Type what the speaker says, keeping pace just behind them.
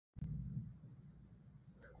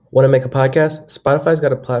Want to make a podcast? Spotify's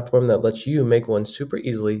got a platform that lets you make one super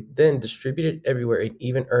easily, then distribute it everywhere and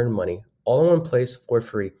even earn money, all in one place for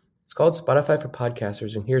free. It's called Spotify for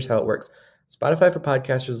Podcasters, and here's how it works. Spotify for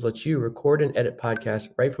Podcasters lets you record and edit podcasts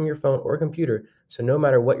right from your phone or computer, so no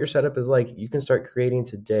matter what your setup is like, you can start creating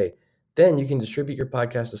today. Then you can distribute your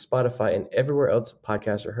podcast to Spotify and everywhere else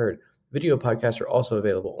podcasts are heard. Video podcasts are also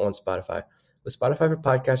available on Spotify. With Spotify for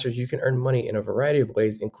Podcasters, you can earn money in a variety of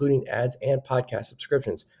ways, including ads and podcast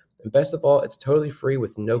subscriptions. And best of all, it's totally free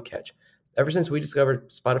with no catch. Ever since we discovered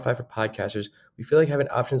Spotify for Podcasters, we feel like having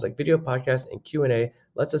options like video podcasts and Q&A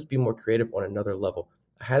lets us be more creative on another level.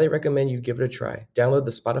 I highly recommend you give it a try. Download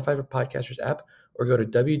the Spotify for Podcasters app or go to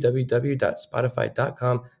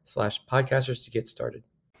www.spotify.com/podcasters to get started.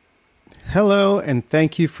 Hello, and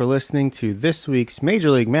thank you for listening to this week's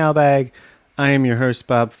Major League Mailbag. I am your host,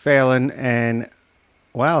 Bob Phelan, and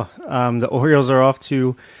wow, the Orioles are off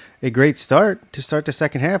to a great start to start the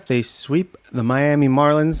second half. They sweep the Miami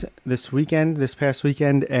Marlins this past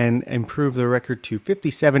weekend, and improve their record to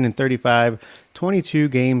 57-35, 22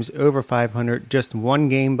 games over 500, just one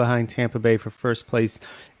game behind Tampa Bay for first place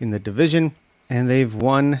in the division, and they've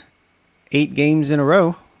won 8 games in a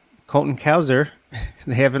row. Colton Cowser,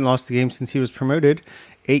 they haven't lost a game since he was promoted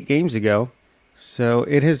 8 games ago. So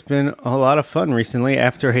it has been a lot of fun recently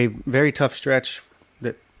after a very tough stretch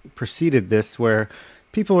that preceded this, where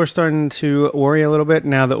people were starting to worry a little bit.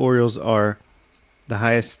 Now the Orioles are the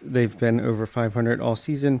highest they've been over 500 all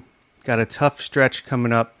season. Got a tough stretch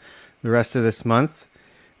coming up the rest of this month,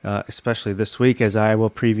 especially this week, as I will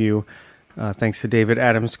preview, thanks to David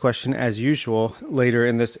Adams' question, as usual, later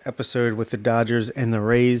in this episode with the Dodgers and the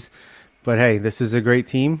Rays. But hey, this is a great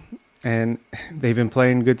team, and they've been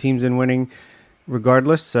playing good teams and winning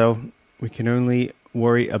regardless, so we can only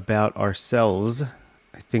worry about ourselves.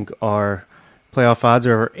 I think our playoff odds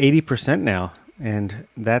are over 80% now, and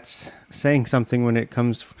that's saying something when it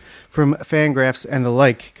comes from Fangraphs and the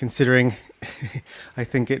like, considering I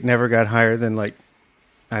think it never got higher than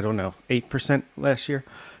 8% last year,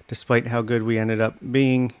 despite how good we ended up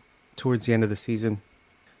being towards the end of the season.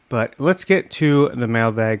 But let's get to the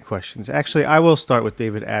mailbag questions. Actually, I will start with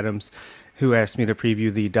David Adams, who asked me to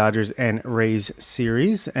preview the Dodgers and Rays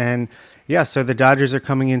series. And yeah, so the Dodgers are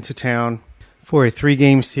coming into town for a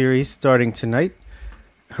 3-game series starting tonight.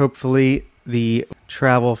 Hopefully the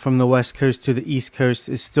travel from the West Coast to the East Coast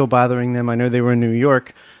is still bothering them. I know they were in New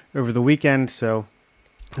York over the weekend, so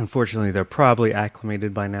unfortunately they're probably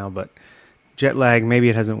acclimated by now, but jet lag, maybe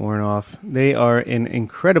it hasn't worn off. They are an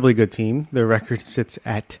incredibly good team. Their record sits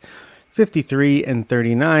at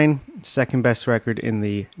 53-39, second best record in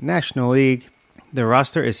the National League. Their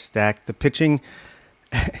roster is stacked. The pitching,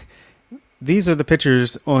 these are the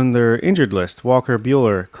pitchers on their injured list: Walker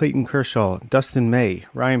Buehler, Clayton Kershaw, Dustin May,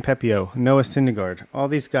 Ryan Pepiot, Noah Syndergaard. All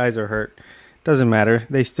these guys are hurt. Doesn't matter.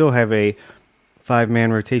 They still have a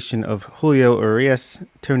 5-man rotation of Julio Urias,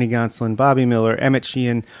 Tony Gonsolin, Bobby Miller, Emmett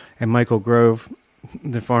Sheehan, and Michael Grove.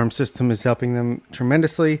 The farm system is helping them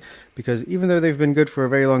tremendously, because even though they've been good for a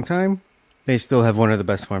very long time, they still have one of the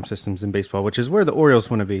best farm systems in baseball, which is where the Orioles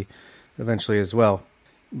want to be eventually as well.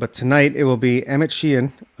 But tonight it will be Emmett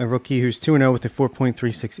Sheehan, a rookie who's 2-0 with a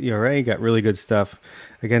 4.36 ERA, got really good stuff,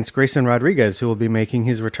 against Grayson Rodriguez, who will be making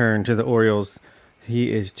his return to the Orioles.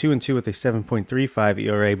 He is 2-2 with a 7.35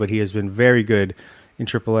 ERA, but he has been very good in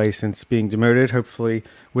AAA since being demoted. Hopefully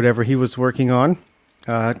whatever he was working on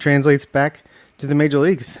translates back to the major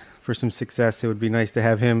leagues for some success. It would be nice to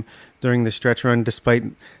have him during the stretch run, despite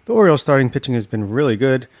the Orioles starting pitching has been really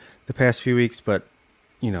good the past few weeks, but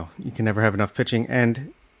you can never have enough pitching,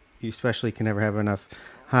 and you especially can never have enough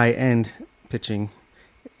high-end pitching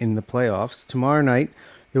in the playoffs. Tomorrow night,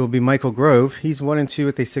 it will be Michael Grove. He's 1-2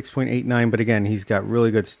 with a 6.89, but again, he's got really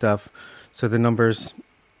good stuff. So the numbers,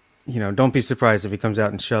 don't be surprised if he comes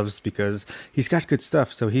out and shoves, because he's got good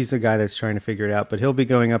stuff. So he's a guy that's trying to figure it out. But he'll be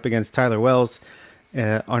going up against Tyler Wells,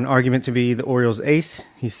 on argument to be the Orioles' ace.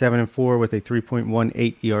 He's 7-4 with a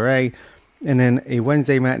 3.18 ERA. And then a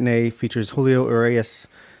Wednesday matinee features Julio Urias,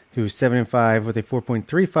 who's 7-5 with a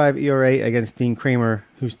 4.35 ERA, against Dean Kramer,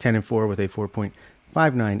 who's 10-4 with a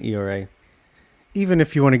 4.59 ERA. Even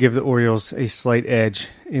if you want to give the Orioles a slight edge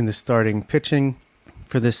in the starting pitching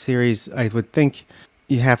for this series, I would think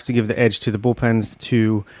you have to give the edge to the bullpens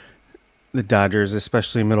to the Dodgers,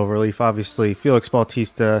 especially middle relief. Obviously, Felix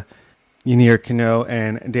Bautista, Ynier Cano,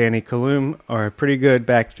 and Danny Kalum are a pretty good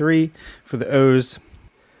back three for the O's,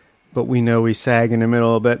 but we know we sag in the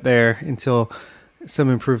middle a bit there until some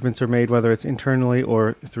improvements are made, whether it's internally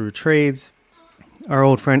or through trades. Our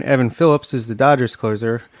old friend Evan Phillips is the Dodgers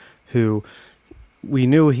closer, who we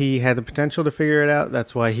knew he had the potential to figure it out.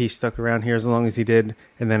 That's why he stuck around here as long as he did.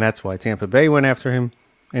 And then that's why Tampa Bay went after him.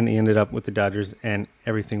 And he ended up with the Dodgers, and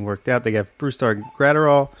everything worked out. They have Brusdar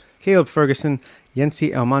Graterol, Caleb Ferguson,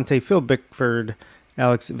 Yency Almonte, Phil Bickford,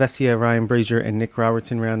 Alex Vesia, Ryan Brazier, and Nick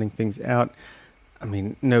Robertson rounding things out. I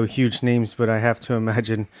mean, no huge names, but I have to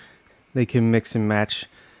imagine they can mix and match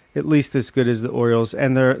at least as good as the Orioles.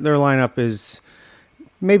 And their lineup is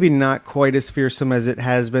maybe not quite as fearsome as it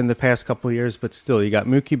has been the past couple of years, but still, you got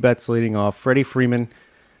Mookie Betts leading off, Freddie Freeman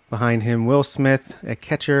behind him, Will Smith at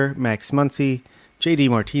catcher, Max Muncy, J.D.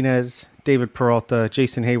 Martinez, David Peralta,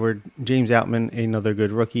 Jason Hayward, James Outman, another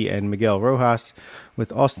good rookie, and Miguel Rojas,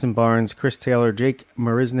 with Austin Barnes, Chris Taylor, Jake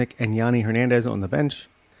Marisnick, and Yanni Hernandez on the bench.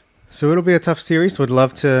 So it'll be a tough series. Would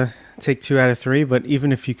love to take 2 out of 3, but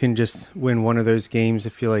even if you can just win one of those games,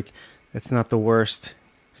 I feel like that's not the worst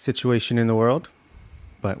situation in the world.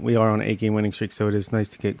 But we are on an 8-game winning streak, so it is nice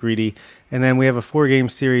to get greedy. And then we have a 4-game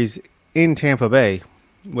series in Tampa Bay,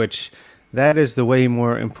 which that is the way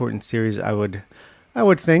more important series, I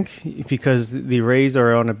would think, because the Rays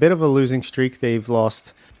are on a bit of a losing streak. They've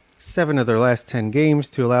lost 7 of their last 10 games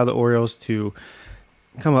to allow the Orioles to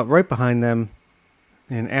come up right behind them.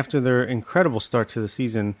 And after their incredible start to the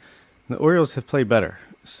season, the Orioles have played better.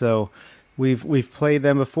 So we've played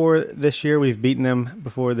them before this year. We've beaten them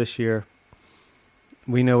before this year.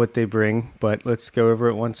 We know what they bring, but let's go over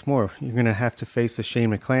it once more. You're going to have to face a Shane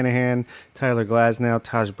McClanahan, Tyler Glasnow,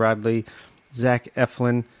 Taj Bradley, Zach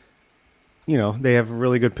Eflin. You know, they have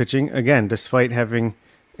really good pitching. Again, despite having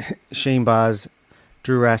Shane Baz,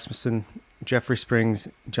 Drew Rasmussen, Jeffrey Springs,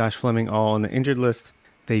 Josh Fleming all on the injured list.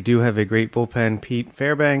 They do have a great bullpen. Pete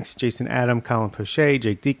Fairbanks, Jason Adam, Colin Poche,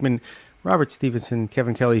 Jake Diekman, Robert Stevenson,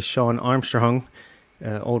 Kevin Kelly, Sean Armstrong.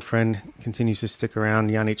 Old friend continues to stick around.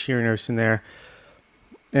 Yanni Chirinos in there.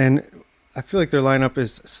 And I feel like their lineup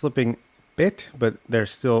is slipping a bit, but they're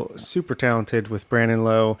still super talented with Brandon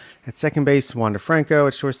Lowe at second base, Wander Franco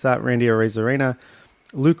at shortstop, Randy Arozarena,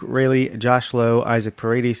 Luke Raley, Josh Lowe, Isaac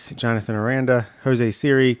Paredes, Jonathan Aranda, Jose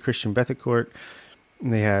Siri, Christian Bethencourt.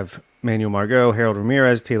 And they have Manuel Margot, Harold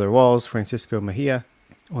Ramirez, Taylor Walls, Francisco Mejia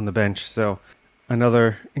on the bench. So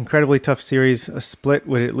another incredibly tough series. A split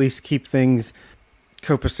would at least keep things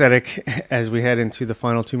copacetic as we head into the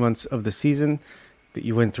final 2 months of the season. But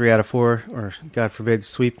you win 3 out of 4, or God forbid,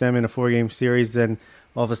 sweep them in a 4-game series, then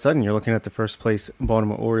all of a sudden you're looking at the first place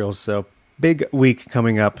Baltimore Orioles. So big week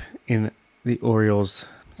coming up in the Orioles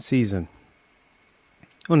season.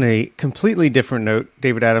 On a completely different note,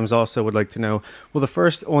 David Adams also would like to know, will the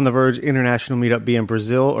first On the Verge international meetup be in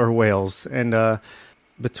Brazil or Wales? And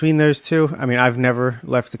between those two, I mean, I've never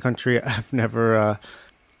left the country. I've never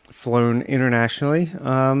flown internationally.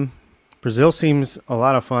 Brazil seems a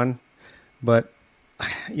lot of fun, but,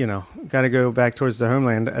 you know, got to go back towards the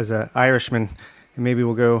homeland as an Irishman, and maybe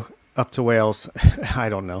we'll go up to Wales. I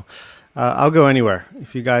don't know. I'll go anywhere.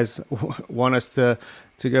 If you guys want us to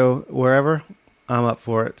go wherever, I'm up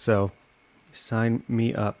for it, so sign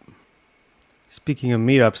me up. Speaking of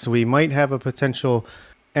meetups, we might have a potential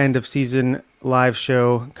end-of-season live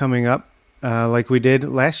show coming up like we did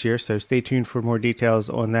last year, so stay tuned for more details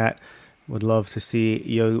on that. Would love to see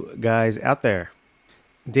you guys out there.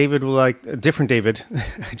 David would like, different David,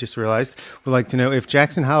 I just realized, would like to know if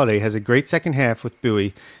Jackson Holliday has a great second half with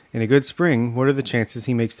Bowie and a good spring, what are the chances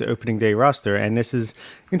he makes the opening day roster? And this is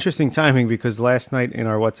interesting timing because last night in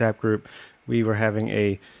our WhatsApp group, we were having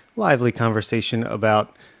a lively conversation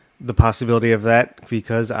about the possibility of that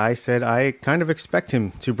because I said I kind of expect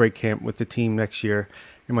him to break camp with the team next year.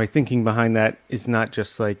 And my thinking behind that is not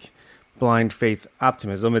just like blind faith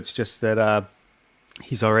optimism. It's just that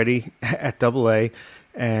he's already at Double-A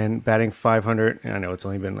and batting 500. And I know it's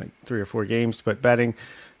only been like 3 or 4 games, but batting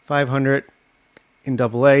 500 in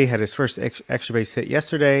Double-A, had his first extra base hit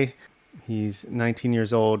yesterday. He's 19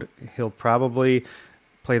 years old. He'll probably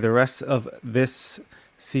play the rest of this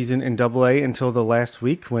season in Double-A until the last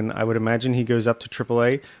week when I would imagine he goes up to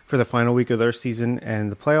Triple-A for the final week of their season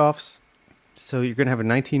and the playoffs. So you're going to have a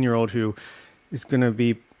 19-year-old who is going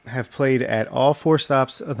to have played at all 4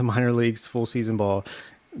 stops of the minor leagues full season ball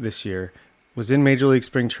this year, was in Major League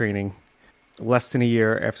Spring Training less than a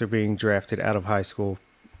year after being drafted out of high school.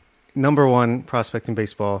 Number 1 prospect in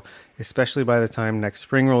baseball, especially by the time next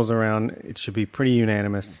spring rolls around. It should be pretty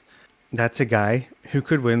unanimous. That's a guy who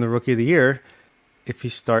could win the Rookie of the Year if he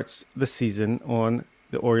starts the season on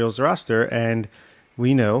the Orioles roster. And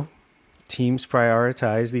we know teams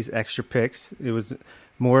prioritize these extra picks. It was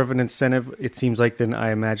more of an incentive, it seems like, than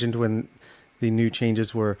I imagined when the new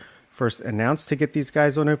changes were first announced to get these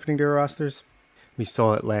guys on opening day rosters. We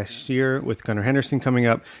saw it last year with Gunnar Henderson coming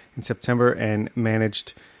up in September and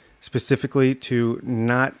managed specifically to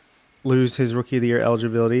not lose his Rookie of the Year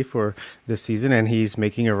eligibility for this season, and he's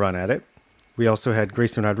making a run at it. We also had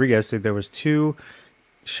Grayson Rodriguez, so there was 2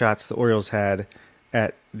 shots the Orioles had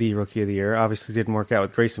at the Rookie of the Year. Obviously didn't work out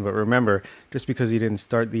with Grayson, but remember, just because he didn't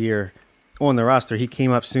start the year on the roster, he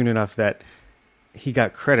came up soon enough that he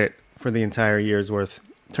got credit for the entire year's worth.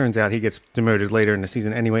 Turns out he gets demoted later in the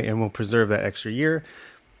season anyway, and will preserve that extra year.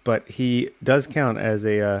 But he does count as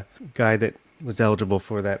a guy that was eligible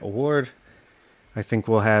for that award. I think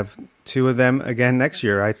we'll have 2 of them again next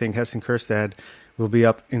year. I think Heston Kjerstad will be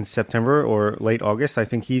up in September or late August. I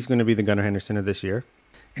think he's going to be the Gunnar Henderson of this year.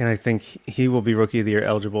 And I think he will be Rookie of the Year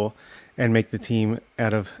eligible and make the team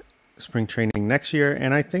out of spring training next year.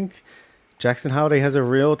 And I think Jackson Holliday has a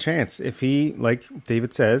real chance. If he, like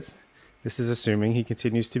David says, this is assuming he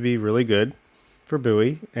continues to be really good for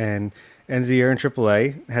Bowie and ends the year in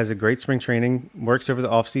AAA, has a great spring training, works over the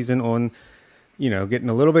offseason on, getting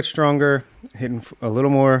a little bit stronger, hitting a little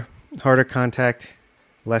more harder contact,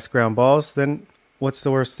 less ground balls, then what's the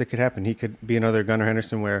worst that could happen? He could be another Gunnar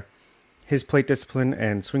Henderson where his plate discipline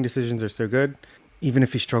and swing decisions are so good. Even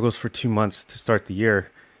if he struggles for 2 months to start the year,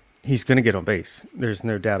 he's going to get on base. There's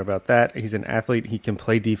no doubt about that. He's an athlete. He can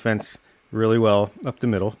play defense really well up the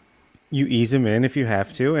middle. You ease him in if you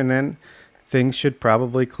have to, and then things should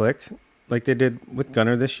probably click like they did with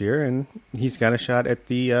Gunnar this year, and he's got a shot at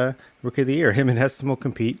the Rookie of the Year. Him and Heston will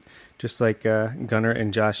compete, just like Gunnar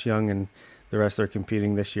and Josh Young and the rest are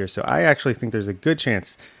competing this year. So I actually think there's a good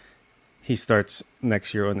chance he starts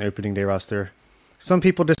next year on the opening day roster. Some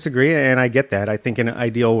people disagree, and I get that. I think in an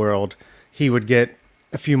ideal world, he would get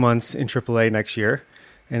a few months in AAA next year,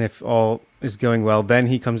 and if all is going well, then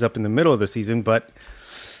he comes up in the middle of the season. But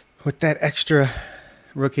with that extra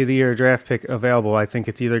Rookie of the Year draft pick available, I think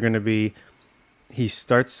it's either going to be he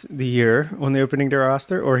starts the year on the opening day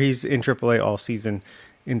roster or he's in AAA all season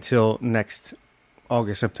until next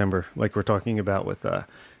August, September, like we're talking about with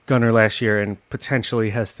Gunnar last year and potentially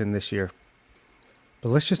Heston this year. But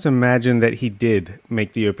let's just imagine that he did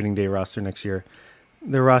make the opening day roster next year.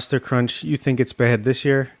 The roster crunch, you think it's bad this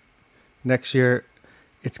year? Next year,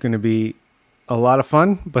 it's going to be a lot of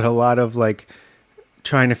fun, but a lot of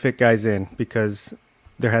trying to fit guys in because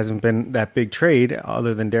there hasn't been that big trade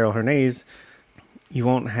other than Daryl Hernandez. You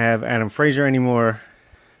won't have Adam Frazier anymore,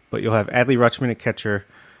 but you'll have Adley Rutschman at catcher,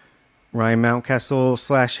 Ryan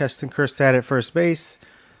Mountcastle / Heston Kjerstad at first base.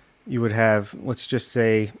 You would have, let's just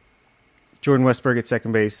say, Jordan Westberg at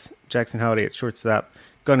second base, Jackson Holliday at shortstop,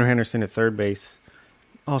 Gunnar Henderson at third base,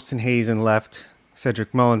 Austin Hayes in left,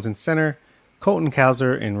 Cedric Mullins in center, Colton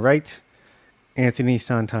Cowser in right, Anthony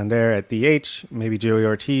Santander at DH, maybe Joey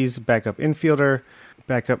Ortiz, backup infielder.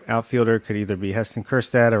 Backup outfielder could either be Heston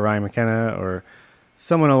Kjerstad or Ryan McKenna or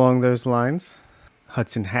someone along those lines.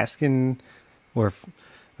 Hudson Haskin or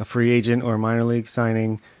a free agent or minor league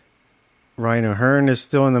signing. Ryan O'Hearn is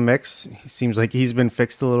still in the mix. He seems like he's been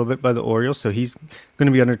fixed a little bit by the Orioles, so he's going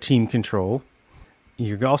to be under team control.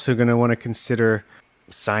 You're also going to want to consider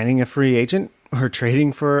signing a free agent or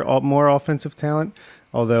trading for more offensive talent,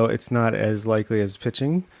 although it's not as likely as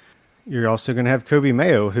pitching. You're also going to have Kobe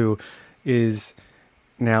Mayo, who is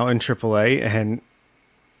now in AAA and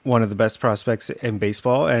one of the best prospects in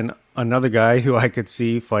baseball, and another guy who I could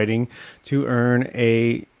see fighting to earn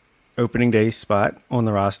a opening day spot on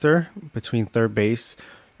the roster between third base,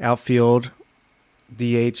 outfield,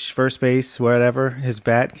 DH, first base, whatever his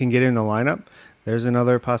bat can get in the lineup. There's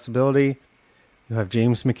another possibility. You'll have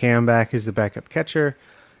James McCann back as the backup catcher.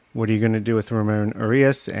 What are you going to do with Ramon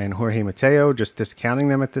Urias and Jorge Mateo? Just discounting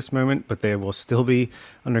them at this moment, but they will still be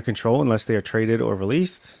under control unless they are traded or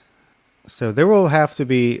released. So there will have to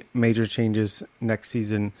be major changes next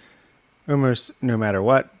season, almost no matter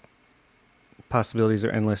what. Possibilities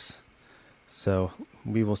are endless. So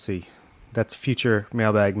we will see. That's future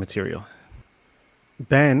mailbag material.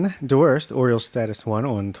 Ben Dorst, Orioles Status 1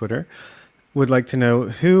 on Twitter, would like to know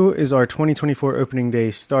who is our 2024 opening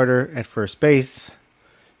day starter at first base.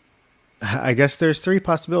 I guess there's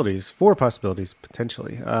four possibilities,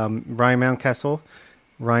 potentially. Ryan Mountcastle,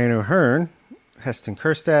 Ryan O'Hearn, Heston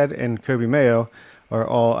Kjerstad, and Kobe Mayo are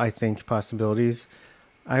all, I think, possibilities.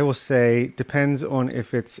 I will say, depends on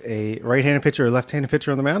if it's a right-handed pitcher or left-handed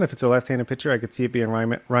pitcher on the mound. If it's a left-handed pitcher, I could see it being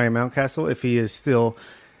Ryan Mountcastle if he is still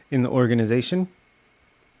in the organization.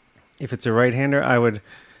 If it's a right-hander, I would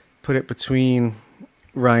put it between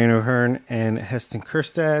Ryan O'Hearn and Heston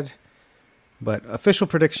Kjerstad. But official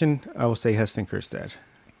prediction, I will say Heston Kjerstad.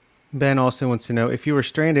 Ben also wants to know, if you were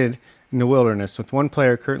stranded in the wilderness with one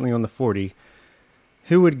player currently on the 40,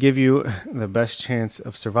 who would give you the best chance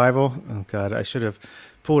of survival? Oh, God, I should have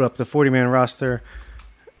pulled up the 40-man roster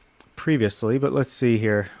previously, but let's see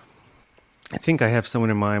here. I think I have someone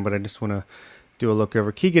in mind, but I just want to do a look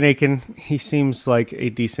over. Keegan Aiken, he seems like a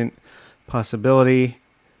decent possibility.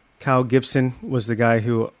 Kyle Gibson was the guy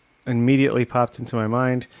who immediately popped into my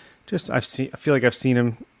mind. I feel like I've seen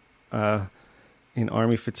him in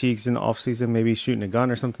Army fatigues in the off season, maybe shooting a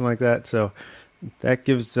gun or something like that. So that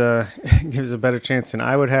gives gives a better chance than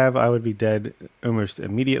I would have. I would be dead almost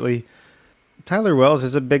immediately. Tyler Wells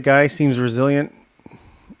is a big guy, seems resilient.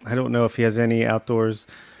 I don't know if he has any outdoors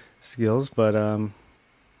skills, but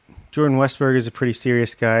Jordan Westberg is a pretty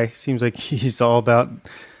serious guy. Seems like he's all about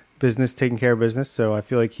business, taking care of business. So I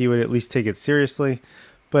feel like he would at least take it seriously.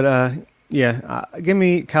 But give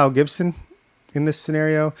me Kyle Gibson in this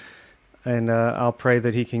scenario, and I'll pray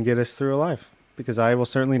that he can get us through alive, because I will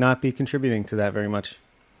certainly not be contributing to that very much.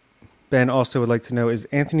 Ben also would like to know, is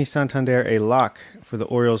Anthony Santander a lock for the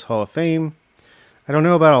Orioles Hall of Fame? I don't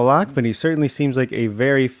know about a lock, but he certainly seems like a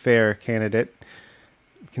very fair candidate,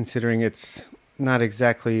 considering it's not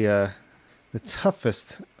exactly the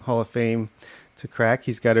toughest Hall of Fame to crack.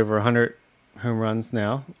 He's got over 100 home runs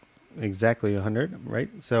now, exactly 100, right?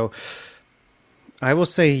 So I will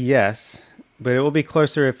say yes, but it will be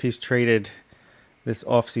closer if he's traded this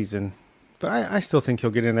offseason. But I still think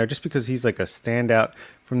he'll get in there just because he's like a standout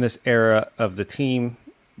from this era of the team,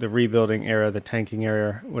 the rebuilding era, the tanking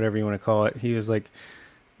era, whatever you want to call it. He was like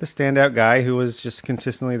the standout guy who was just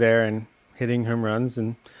consistently there and hitting home runs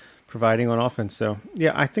and providing on offense. So,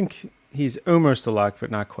 yeah, I think he's almost a lock, but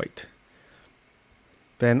not quite.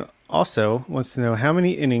 Ben also wants to know, how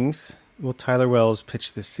many innings will Tyler Wells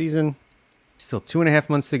pitch this season? Still 2.5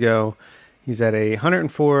 months to go. He's at a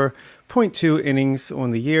 104.2 innings on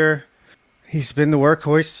the year. He's been the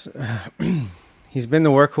workhorse.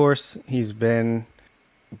 He's been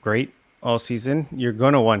great all season. You're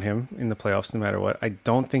going to want him in the playoffs no matter what. I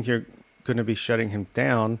don't think you're going to be shutting him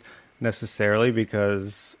down necessarily,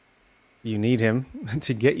 because you need him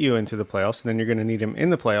to get you into the playoffs, and then you're going to need him in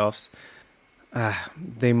the playoffs.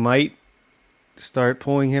 They might start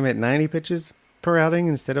pulling him at 90 pitches per outing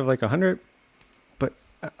instead of like 100. But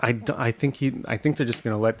I think they're just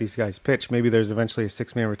going to let these guys pitch. Maybe there's eventually a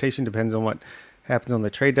 6-man rotation, depends on what happens on the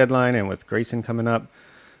trade deadline and with Grayson coming up.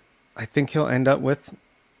 I think he'll end up with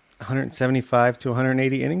 175 to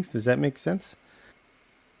 180 innings. Does that make sense?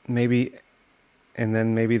 Maybe, and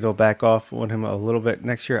then maybe they'll back off on him a little bit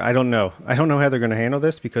next year. I don't know. I don't know how they're going to handle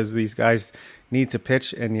this, because these guys need to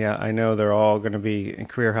pitch, and yeah, I know they're all going to be in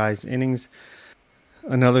career highs innings.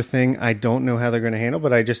 Another thing I don't know how they're going to handle,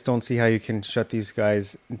 but I just don't see how you can shut these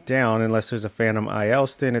guys down unless there's a phantom IL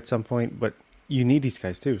stint at some point. But you need these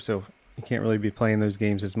guys too, so you can't really be playing those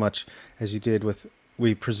games as much as you did with,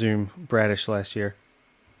 we presume, Bradish last year.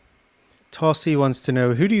 Tulsi wants to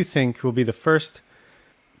know, who do you think will be the first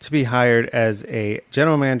to be hired as a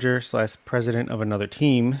general manager / president of another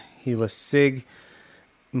team? He lists Sig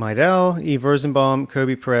Mejdal, Eve Rosenbaum,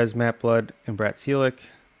 Kobe Perez, Matt Blood, and Brett Seelig.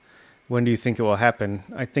 When do you think it will happen?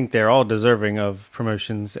 I think they're all deserving of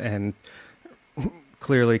promotions and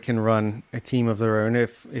clearly can run a team of their own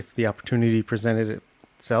if the opportunity presented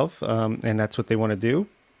itself, and that's what they want to do.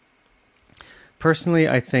 Personally,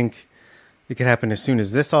 I think it could happen as soon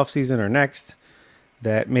as this offseason or next,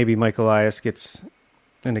 that maybe Mike Elias gets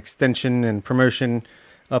an extension and promotion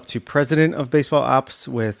up to president of baseball ops,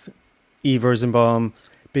 with Eve Rosenbaum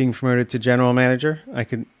being promoted to general manager. I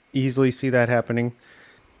could easily see that happening.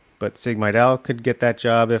 But Sig Mejdal could get that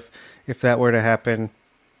job if that were to happen.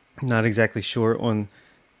 Not exactly sure on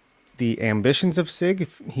the ambitions of Sig.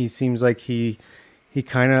 He seems like he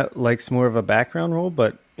kind of likes more of a background role,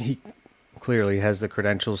 but he clearly has the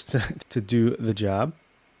credentials to do the job.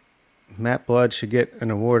 Matt Blood should get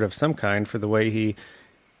an award of some kind for the way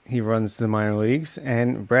he runs the minor leagues,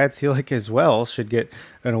 and Brad Seelig as well should get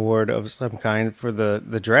an award of some kind for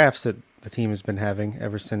the drafts that the team has been having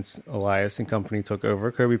ever since Elias and company took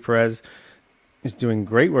over. Kobe Perez is doing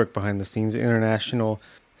great work behind the scenes. International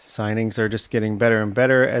signings are just getting better and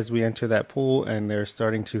better as we enter that pool, and they're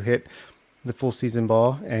starting to hit the full season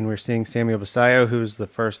ball. And we're seeing Samuel Basallo, who's the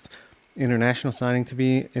first international signing to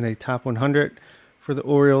be in a top 100 for the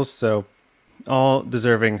Orioles. So all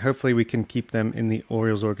deserving. Hopefully we can keep them in the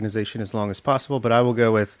Orioles organization as long as possible. But I will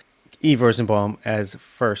go with Eve Rosenbaum as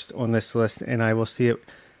first on this list, and I will see it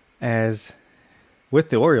as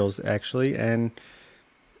with the Orioles, actually, and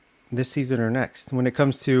this season or next. When it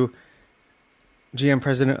comes to GM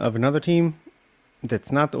president of another team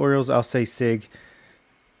that's not the Orioles, I'll say Sig.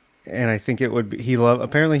 And I think it would be,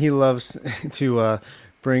 apparently he loves to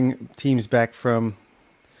bring teams back from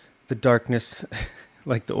the darkness,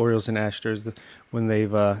 like the Orioles and Astros, when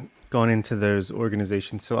they've gone into those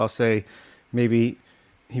organizations. So I'll say maybe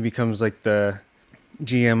he becomes like the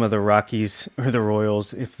GM of the Rockies or the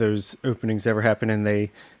Royals if those openings ever happen and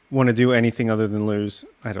they want to do anything other than lose.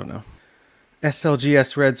 I don't know.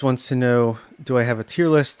 SLGS Reds wants to know, do I have a tier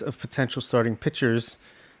list of potential starting pitchers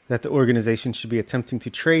that the organization should be attempting to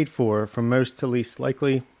trade for from most to least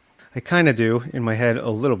likely? I kind of do in my head a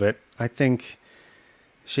little bit. I think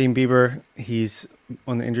Shane Bieber, he's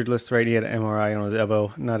on the injured list, right? He had an MRI on his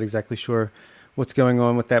elbow. Not exactly sure what's going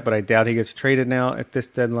on with that, but I doubt he gets traded now at this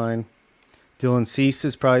deadline. Dylan Cease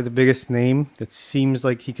is probably the biggest name that seems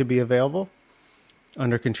like he could be available.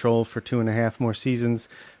 Under control for 2.5 more seasons.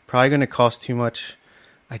 Probably going to cost too much.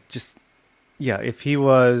 If he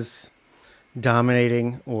was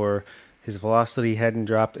dominating or his velocity hadn't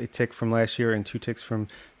dropped a tick from last year and 2 ticks from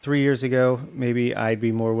 3 years ago, maybe I'd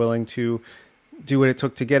be more willing to do what it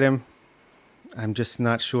took to get him. I'm just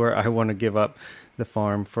not sure I want to give up the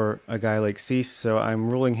farm for a guy like Cease, so I'm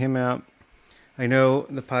ruling him out. I know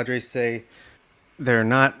the Padres say they're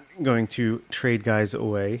not going to trade guys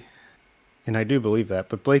away, and I do believe that,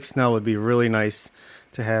 but Blake Snell would be really nice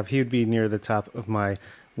to have. He would be near the top of my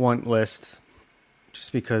want list,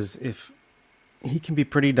 just because if he can be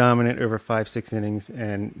pretty dominant over 5-6 innings,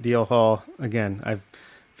 and DL Hall, again, I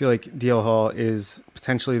feel like DL Hall is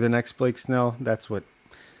potentially the next Blake Snell. That's what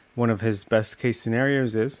one of his best case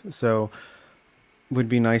scenarios is, so would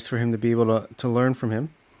be nice for him to be able to learn from him.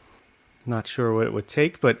 Not sure what it would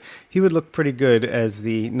take, but he would look pretty good as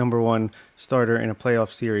the number 1 starter in a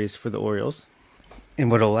playoff series for the Orioles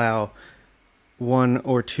and would allow 1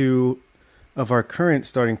 or 2 of our current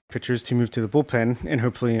starting pitchers to move to the bullpen and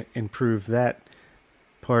hopefully improve that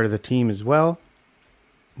part of the team as well.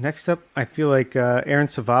 Next up, I feel like Aaron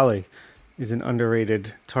Savali is an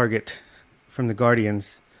underrated target from the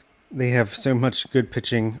Guardians. They have so much good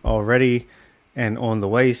pitching already and on the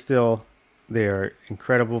way still. They are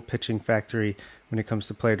incredible pitching factory when it comes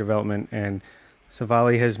to player development, and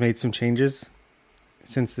Savali has made some changes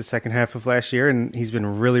since the second half of last year, and he's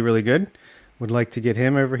been really, really good. Would like to get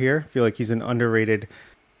him over here. Feel like he's an underrated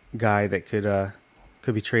guy that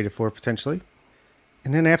could be traded for potentially.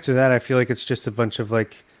 And then after that, I feel like it's just a bunch of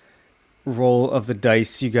like roll of the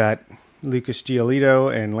dice. You got Lucas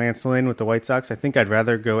Giolito and Lance Lynn with the White Sox. I think I'd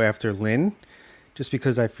rather go after Lynn just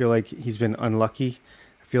because I feel like he's been unlucky.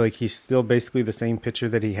 I feel like he's still basically the same pitcher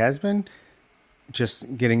that he has been,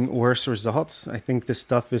 just getting worse results. I think this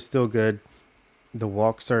stuff is still good. The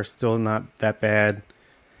walks are still not that bad.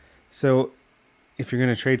 So if you're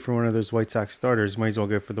going to trade for one of those White Sox starters, you might as well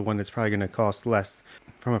go for the one that's probably going to cost less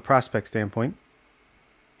from a prospect standpoint.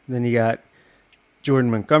 Then you got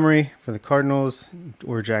Jordan Montgomery for the Cardinals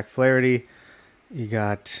or Jack Flaherty. You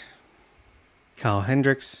got Kyle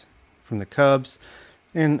Hendricks from the Cubs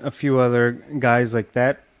and a few other guys like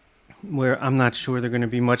that where I'm not sure they're going to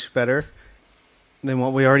be much better than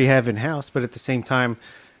what we already have in-house, but at the same time,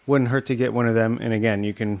 wouldn't hurt to get one of them. And again,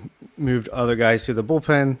 you can move other guys to the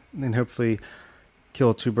bullpen and hopefully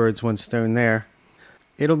kill 2 birds, 1 stone there.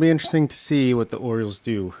 It'll be interesting to see what the Orioles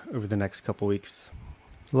do over the next couple weeks.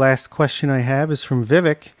 The last question I have is from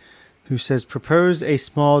Vivek, who says, propose a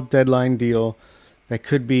small deadline deal that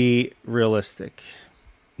could be realistic.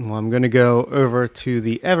 Well, I'm going to go over to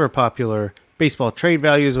the ever-popular Baseball Trade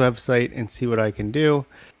Values website and see what I can do.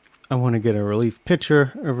 I want to get a relief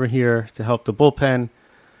pitcher over here to help the bullpen.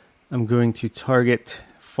 I'm going to target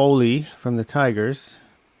Foley from the Tigers,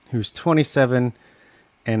 who's 27,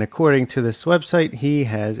 and according to this website, he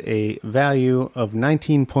has a value of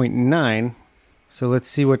 19.9. So let's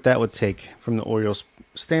see what that would take from the Orioles'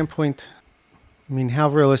 standpoint. I mean, how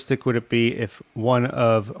realistic would it be if one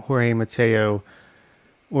of Jorge Mateo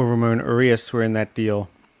or Ramon Urias were in that deal?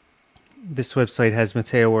 This website has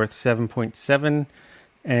Mateo worth 7.7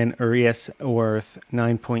 and Urias worth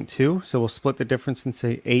 9.2. So we'll split the difference and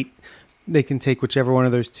say 8. They can take whichever one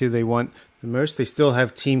of those 2 they want the most. They still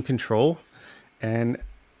have team control, and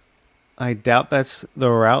I doubt that's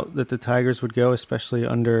the route that the Tigers would go, especially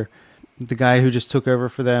under the guy who just took over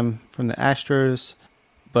for them from the Astros.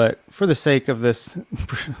 But for the sake of this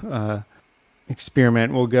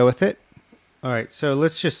experiment, we'll go with it. All right, so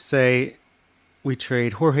let's just say we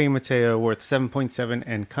trade Jorge Mateo worth 7.7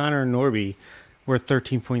 and Connor Norby worth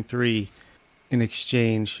 13.3 in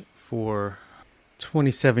exchange for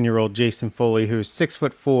 27-year-old Jason Foley, who's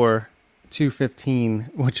 6'4",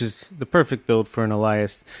 215, which is the perfect build for an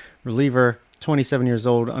Elias reliever. 27 years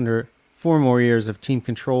old, under 4 more years of team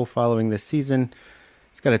control following this season.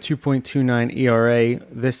 He's got a 2.29 ERA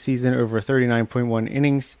this season over 39.1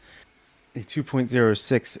 innings, a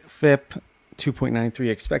 2.06 FIP, 2.93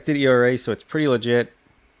 expected ERA, so it's pretty legit.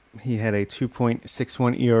 He had a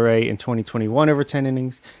 2.61 ERA in 2021 over 10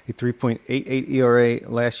 innings, a 3.88 ERA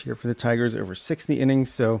last year for the Tigers over 60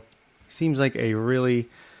 innings. So seems like a really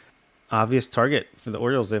obvious target for the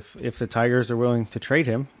Orioles if the Tigers are willing to trade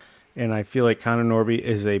him. And I feel like Connor Norby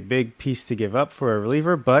is a big piece to give up for a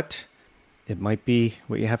reliever, but it might be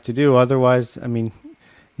what you have to do. Otherwise, I mean,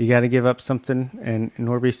 you got to give up something, and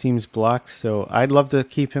Norby seems blocked. So I'd love to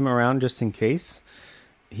keep him around just in case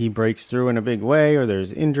he breaks through in a big way, or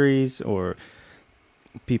there's injuries, or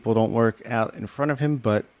people don't work out in front of him.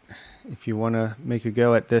 But if you want to make a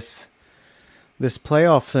go at this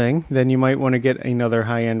playoff thing, then you might want to get another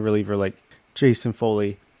high-end reliever like Jason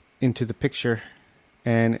Foley into the picture.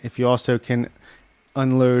 And if you also can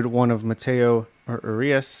unload one of Mateo or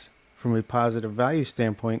Urias from a positive value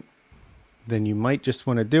standpoint, then you might just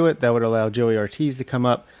want to do it. That would allow Joey Ortiz to come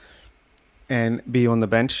up and be on the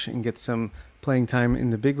bench and get some playing time in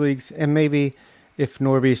the big leagues. And maybe if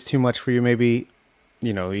Norby is too much for you, maybe,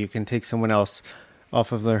 you can take someone else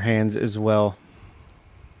off of their hands as well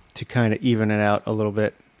to kind of even it out a little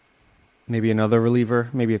bit. Maybe another reliever.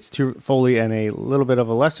 Maybe it's Foley and a little bit of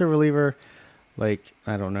a lesser reliever, like,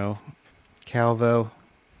 I don't know, Calvo,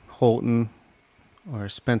 Holton, or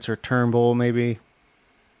Spencer Turnbull, maybe.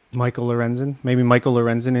 Michael Lorenzen. Maybe Michael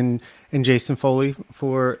Lorenzen and Jason Foley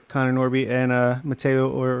for Connor Norby and Mateo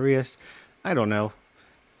or Urias. I don't know.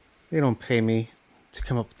 They don't pay me to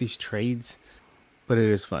come up with these trades, but it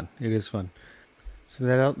is fun. It is fun.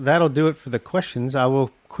 So that'll do it for the questions. I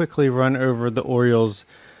will quickly run over the Orioles'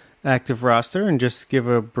 active roster and just give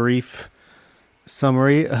a brief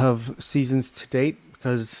summary of seasons to date,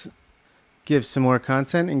 because it gives some more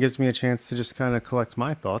content and gives me a chance to just kind of collect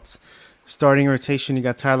my thoughts. Starting rotation, you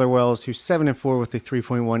got Tyler Wells, who's 7-4 with a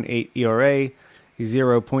 3.18 ERA, a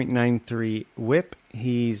 0.93 WHIP.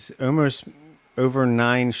 He's almost over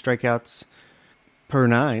 9 strikeouts per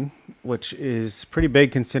 9, which is pretty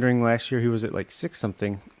big considering last year he was at like 6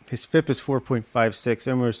 something. His FIP is 4.56,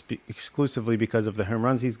 almost exclusively because of the home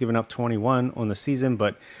runs. He's given up 21 on the season,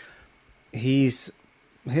 but he's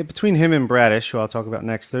between him and Bradish, who I'll talk about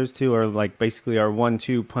next. Those two are like basically our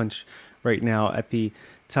 1-2 punch right now at the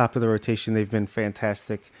top of the rotation. They've been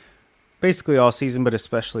fantastic basically all season, but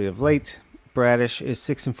especially of late. Bradish is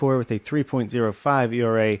 6-4 with a 3.05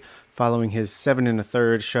 ERA following his 7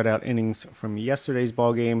 1/3 shutout innings from yesterday's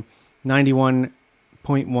ball game.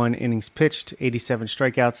 91.1 innings pitched, 87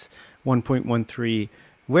 strikeouts, 1.13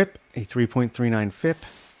 WHIP, a 3.39 FIP.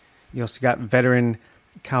 You also got veteran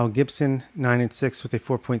Kyle Gibson, 9-6 with a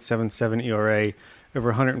 4.77 ERA over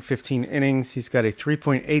 115 innings. He's got a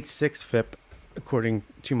 3.86 FIP, according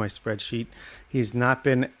to my spreadsheet. He's not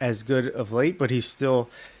been as good of late, but he's still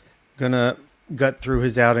going to gut through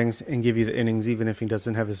his outings and give you the innings, even if he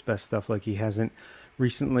doesn't have his best stuff like he hasn't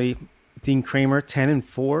recently. Dean Kramer,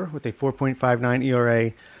 10-4 with a 4.59 ERA,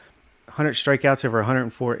 100 strikeouts over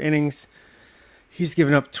 104 innings. He's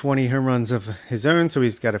given up 20 home runs of his own, so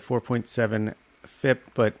he's got a 4.7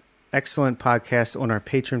 FIP, but excellent podcast on our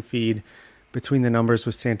patron feed. Between the Numbers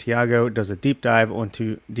with Santiago does a deep dive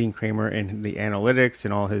onto Dean Kramer and the analytics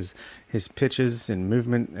and all his pitches and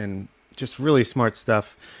movement, and just really smart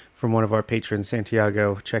stuff from one of our patrons,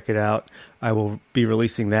 Santiago. Check it out. I will be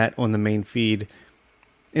releasing that on the main feed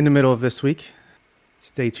in the middle of this week.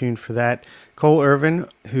 Stay tuned for that. Cole Irvin,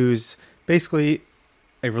 who's basically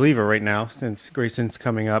a reliever right now since Grayson's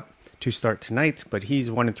coming up to start tonight, but he's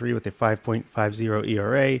 1-3 with a 5.50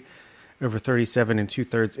 ERA over 37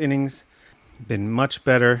 2/3 innings. Been much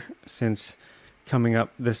better since coming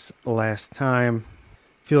up this last time.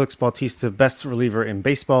 Felix Bautista, best reliever in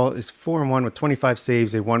baseball, is 4-1 with 25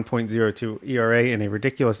 saves, a 1.02 ERA, and a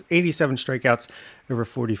ridiculous 87 strikeouts over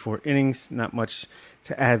 44 innings. Not much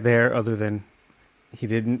to add there other than he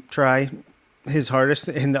didn't try his hardest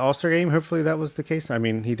in the All-Star game. Hopefully that was the case. I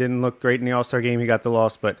mean, he didn't look great in the All-Star game. He got the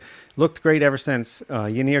loss, but looked great ever since.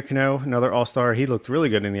 Yanier Cano, another All-Star. He looked really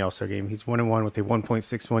good in the All-Star game. He's 1-1 with a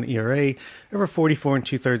 1.61 ERA over 44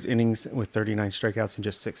 2/3 innings with 39 strikeouts and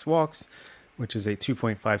just 6 walks, which is a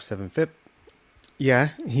 2.57 FIP. Yeah,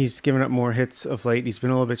 he's given up more hits of late. He's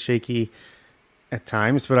been a little bit shaky at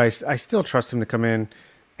times, but I still trust him to come in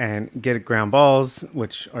and get ground balls,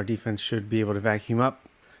 which our defense should be able to vacuum up.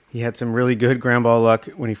 He had some really good ground ball luck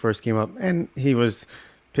when he first came up, and he was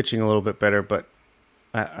pitching a little bit better, but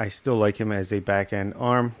I still like him as a back-end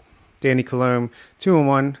arm. Danny Colomé,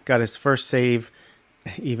 2-1, got his first save,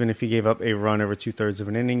 even if he gave up a run over 2/3 of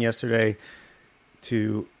an inning yesterday,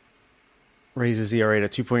 to raise his ERA to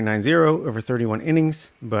 2.90 over 31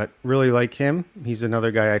 innings, but really like him. He's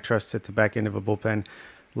another guy I trust at the back end of a bullpen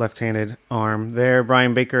left-handed arm there.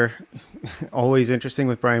 Brian Baker, always interesting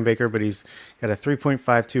with Brian Baker, but he's got a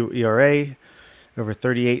 3.52 ERA over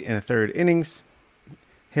 38 and a third innings.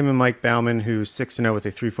 Him and Mike Bauman, who's 6-0 with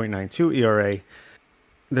a 3.92 ERA.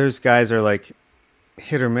 Those guys are like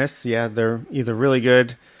hit or miss. Yeah, they're either really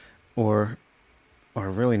good or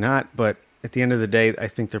really not, but at the end of the day, I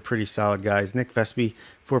think they're pretty solid guys. Nick Vespi,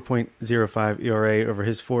 4.05 ERA over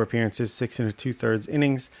his 4 appearances, 6 and 2/3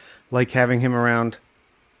 innings. Like having him around.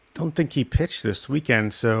 Don't think he pitched this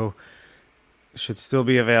weekend, so should still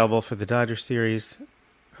be available for the Dodgers series.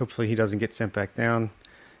 Hopefully he doesn't get sent back down.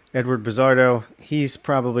 Edward Bizardo, he's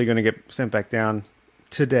probably going to get sent back down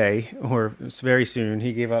today or very soon.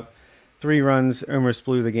 He gave up 3 runs, almost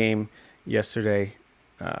blew the game yesterday.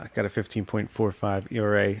 Got a 15.45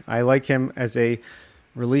 ERA. I like him as a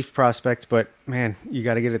relief prospect, but man, you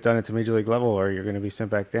got to get it done at the major league level or you're going to be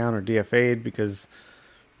sent back down or DFA'd because,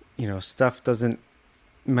 stuff doesn't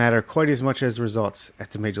matter quite as much as results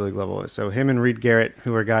at the major league level. So him and Reed Garrett,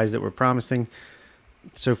 who are guys that were promising,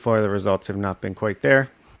 so far the results have not been quite there.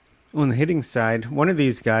 On the hitting side, one of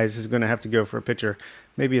these guys is going to have to go for a pitcher,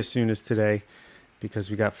 maybe as soon as today,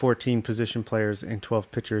 because we got 14 position players and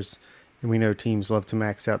 12 pitchers, and we know teams love to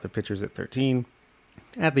max out their pitchers at 13.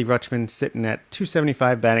 Adley Rutschman sitting at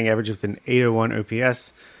 275 batting average with an 801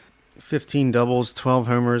 OPS, 15 doubles, 12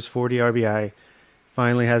 homers, 40 RBI.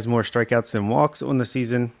 Finally has more strikeouts than walks on the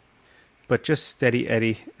season, but just steady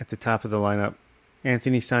Eddie at the top of the lineup.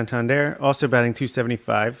 Anthony Santander, also batting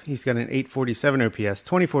 275. He's got an 847 OPS,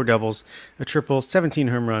 24 doubles, a triple, 17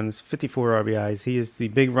 home runs, 54 RBIs. He is the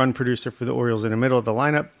big run producer for the Orioles in the middle of the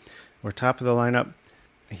lineup, or top of the lineup.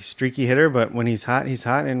 He's a streaky hitter, but when he's hot,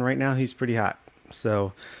 and right now he's pretty hot.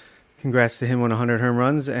 So congrats to him on 100 home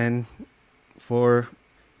runs and for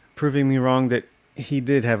proving me wrong that he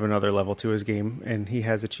did have another level to his game, and he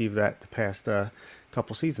has achieved that the past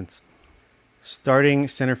couple seasons. Starting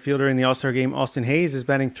center fielder in the All-Star game, Austin Hayes is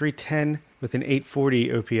batting 310 with an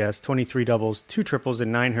 840 OPS, 23 doubles, 2 triples,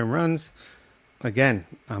 and 9 home runs. Again,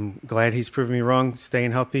 I'm glad he's proven me wrong,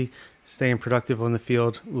 staying healthy, staying productive on the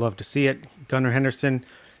field. Love to see it. Gunnar Henderson,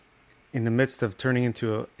 in the midst of turning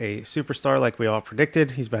into a superstar like we all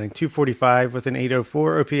predicted, he's batting 245 with an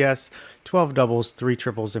 804 OPS, 12 doubles, 3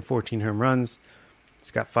 triples, and 14 home runs.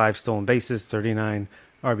 He's got 5 stolen bases, 39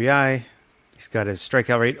 RBI. He's got his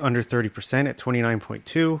strikeout rate under 30% at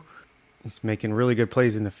 29.2. He's making really good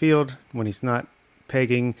plays in the field when he's not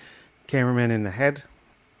pegging cameramen in the head.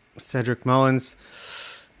 Cedric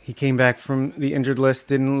Mullins, he came back from the injured list,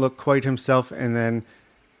 didn't look quite himself, and then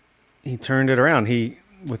he turned it around.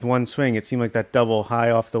 With one swing, it seemed like that double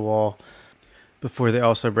high off the wall before the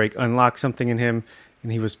All-Star break unlocked something in him,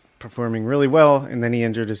 and he was performing really well, and then he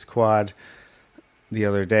injured his quad the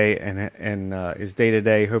other day and is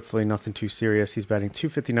day-to-day, hopefully nothing too serious. He's batting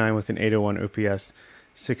 259 with an 801 OPS,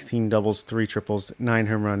 16 doubles, 3 triples, 9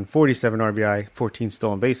 home run, 47 RBI, 14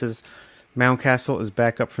 stolen bases. Mountcastle is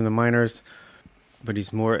back up from the minors, but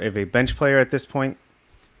he's more of a bench player at this point.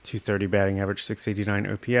 230 batting average,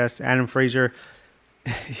 689 OPS. Adam Frazier,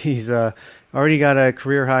 he's already got a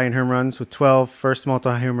career high in home runs with 12, first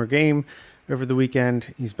multi-homer game over the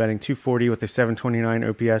weekend. He's batting 240 with a 729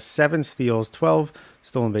 OPS, 7 steals, 12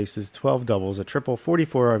 stolen bases, 12 doubles, a triple,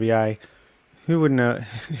 44 RBI. Who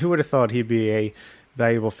would have thought he'd be a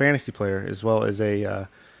valuable fantasy player as well as a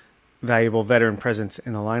valuable veteran presence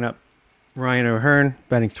in the lineup? Ryan O'Hearn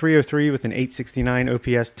batting 303 with an 869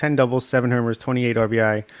 OPS, 10 doubles, 7 homers, 28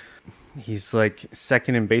 RBI. He's like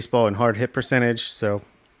second in baseball in hard hit percentage. So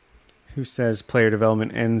who says player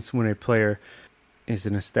development ends when a player is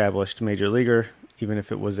an established major leaguer, even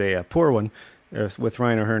if it was a poor one, with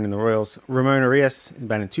Ryan O'Hearn in the Royals. Ramon Arias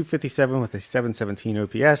batting 257 with a 717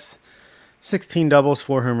 OPS, 16 doubles,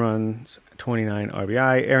 4 home runs, 29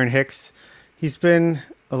 RBI. Aaron Hicks, he's been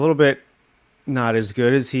a little bit not as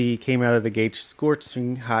good as he came out of the gate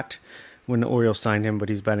scorching hot when the Orioles signed him, but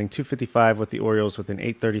he's batting 255 with the Orioles with an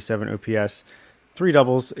 837 OPS, 3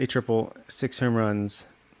 doubles, a triple, 6 home runs,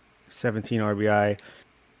 17 RBI.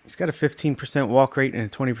 He's got a 15% walk rate and a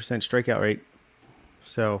 20% strikeout rate,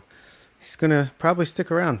 so he's going to probably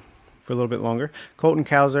stick around for a little bit longer. Colton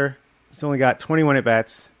Cowser, he's only got 21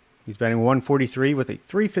 at-bats. He's batting 143 with a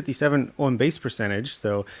 357 on-base percentage,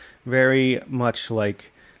 so very much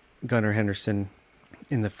like Gunnar Henderson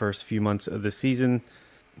in the first few months of the season.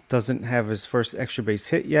 Doesn't have his first extra base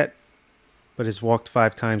hit yet, but has walked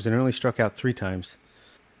 5 times and only struck out 3 times.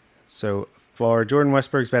 So far, Jordan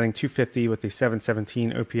Westberg's batting 250 with a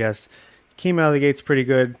 717 OPS. Came out of the gates pretty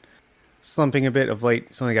good, slumping a bit of late.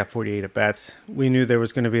 He's only got 48 at-bats. We knew there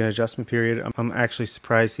was going to be an adjustment period. I'm actually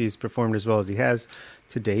surprised he's performed as well as he has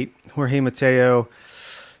to date. Jorge Mateo,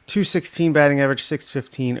 .216 batting average,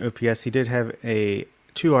 .615 OPS. He did have a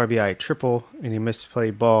 2 RBI triple and a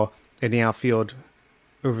misplayed ball in the outfield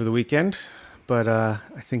over the weekend, but I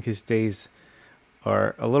think his days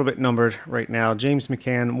are a little bit numbered right now. James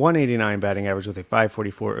McCann, 189 batting average with a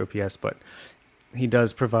 544 OPS, but he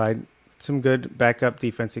does provide some good backup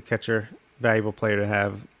defensive catcher, valuable player to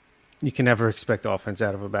have. You can never expect offense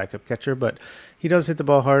out of a backup catcher, but he does hit the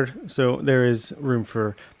ball hard, so there is room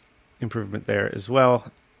for improvement there as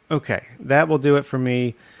well. Okay, that will do it for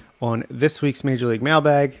me on this week's Major League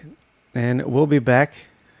Mailbag, and we'll be back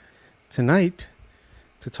tonight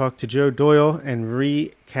to talk to Joe Doyle and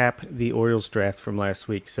recap the Orioles draft from last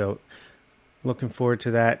week. So looking forward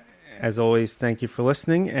to that. As always, thank you for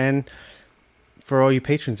listening, and for all you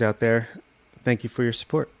patrons out there, thank you for your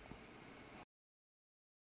support.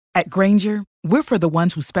 At Grainger, we're for the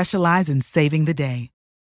ones who specialize in saving the day,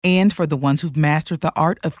 and for the ones who've mastered the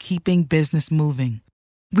art of keeping business moving.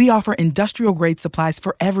 We offer industrial-grade supplies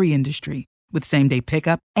for every industry, with same-day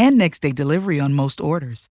pickup and next-day delivery on most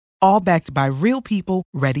orders, all backed by real people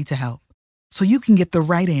ready to help. So you can get the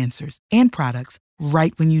right answers and products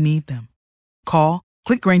right when you need them. Call,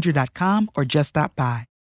 click Grainger.com, or just stop by.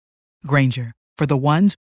 Grainger, for the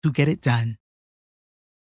ones who get it done.